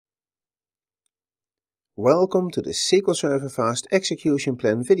Welcome to the SQLServerFast execution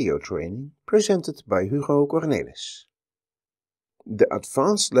plan video training presented by Hugo Cornelis. The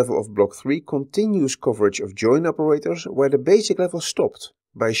advanced level of Block 3 continues coverage of join operators where the basic level stopped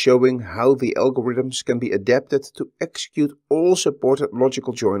by showing how the algorithms can be adapted to execute all supported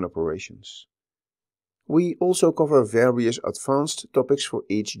logical join operations. We also cover various advanced topics for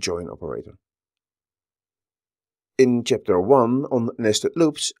each join operator. In Chapter 1 on nested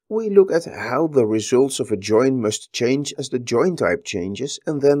loops, we look at how the results of a join must change as the join type changes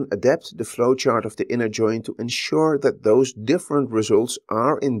and then adapt the flowchart of the inner join to ensure that those different results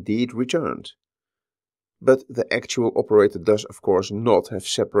are indeed returned. But the actual operator does of course not have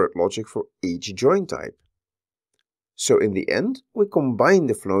separate logic for each join type. So in the end, we combine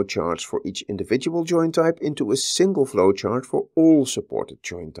the flowcharts for each individual join type into a single flowchart for all supported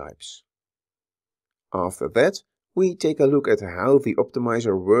join types. After that, we take a look at how the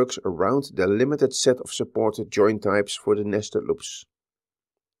optimizer works around the limited set of supported join types for the nested loops.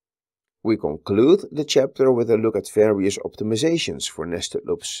 We conclude the chapter with a look at various optimizations for nested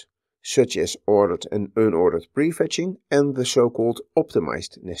loops, such as ordered and unordered prefetching and the so-called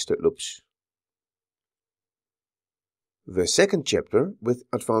optimized nested loops. The second chapter, with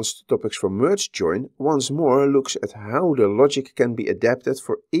advanced topics for merge join, once more looks at how the logic can be adapted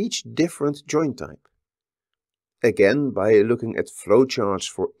for each different join type. Again, by looking at flowcharts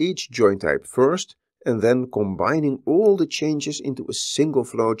for each join type first and then combining all the changes into a single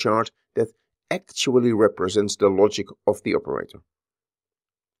flowchart that actually represents the logic of the operator.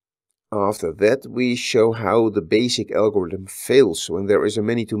 After that, we show how the basic algorithm fails when there is a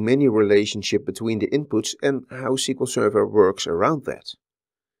many-to-many relationship between the inputs and how SQL Server works around that.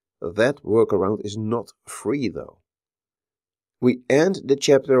 That workaround is not free though. We end the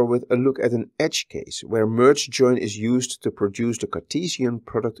chapter with a look at an edge case where merge join is used to produce the Cartesian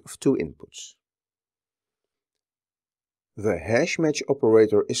product of two inputs. The hash match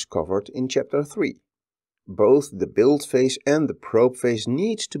operator is covered in Chapter 3. Both the build phase and the probe phase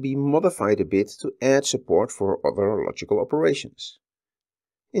need to be modified a bit to add support for other logical operations.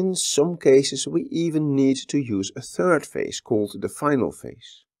 In some cases we even need to use a third phase called the final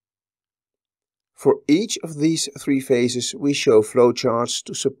phase. For each of these three phases we show flowcharts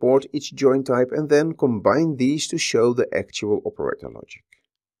to support each join type and then combine these to show the actual operator logic.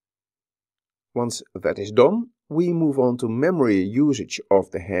 Once that is done, we move on to memory usage of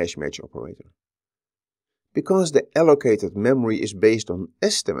the hash match operator. Because the allocated memory is based on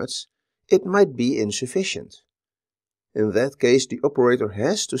estimates, it might be insufficient. In that case, the operator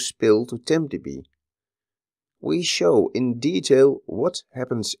has to spill to tempdb. We show in detail what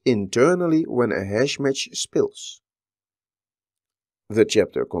happens internally when a hash match spills. The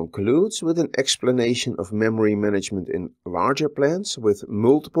chapter concludes with an explanation of memory management in larger plants with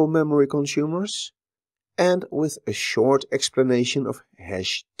multiple memory consumers and with a short explanation of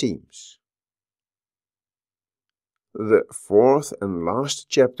hash teams. The fourth and last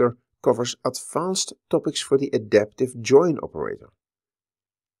chapter covers advanced topics for the adaptive join operator.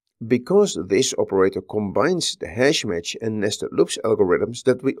 Because this operator combines the hash match and nested loops algorithms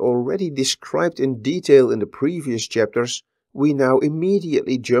that we already described in detail in the previous chapters, we now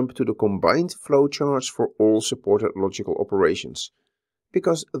immediately jump to the combined flowcharts for all supported logical operations,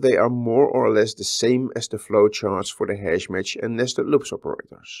 because they are more or less the same as the flowcharts for the hash match and nested loops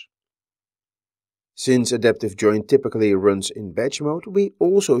operators. Since adaptive join typically runs in batch mode, we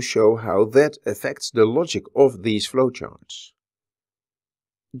also show how that affects the logic of these flowcharts.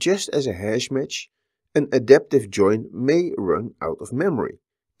 Just as a hash match, an adaptive join may run out of memory,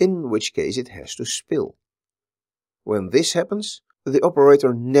 in which case it has to spill. When this happens, the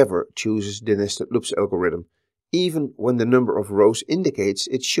operator never chooses the nested loops algorithm, even when the number of rows indicates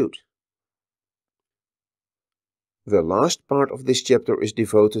it should. The last part of this chapter is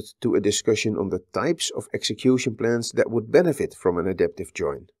devoted to a discussion on the types of execution plans that would benefit from an adaptive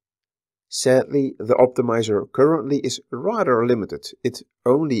join. Sadly, the optimizer currently is rather limited. It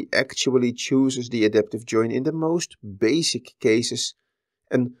only actually chooses the adaptive join in the most basic cases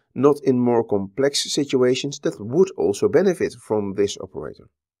and not in more complex situations that would also benefit from this operator.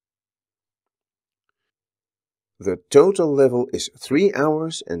 The total level is 3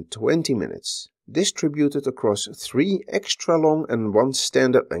 hours and 20 minutes, distributed across 3 extra long and 1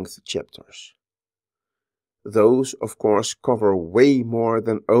 standard length chapters. Those, of course, cover way more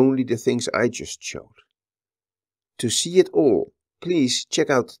than only the things I just showed. To see it all, please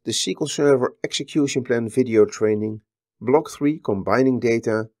check out the SQL Server Execution Plan video training, Block 3 Combining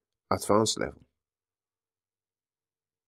Data, Advanced Level.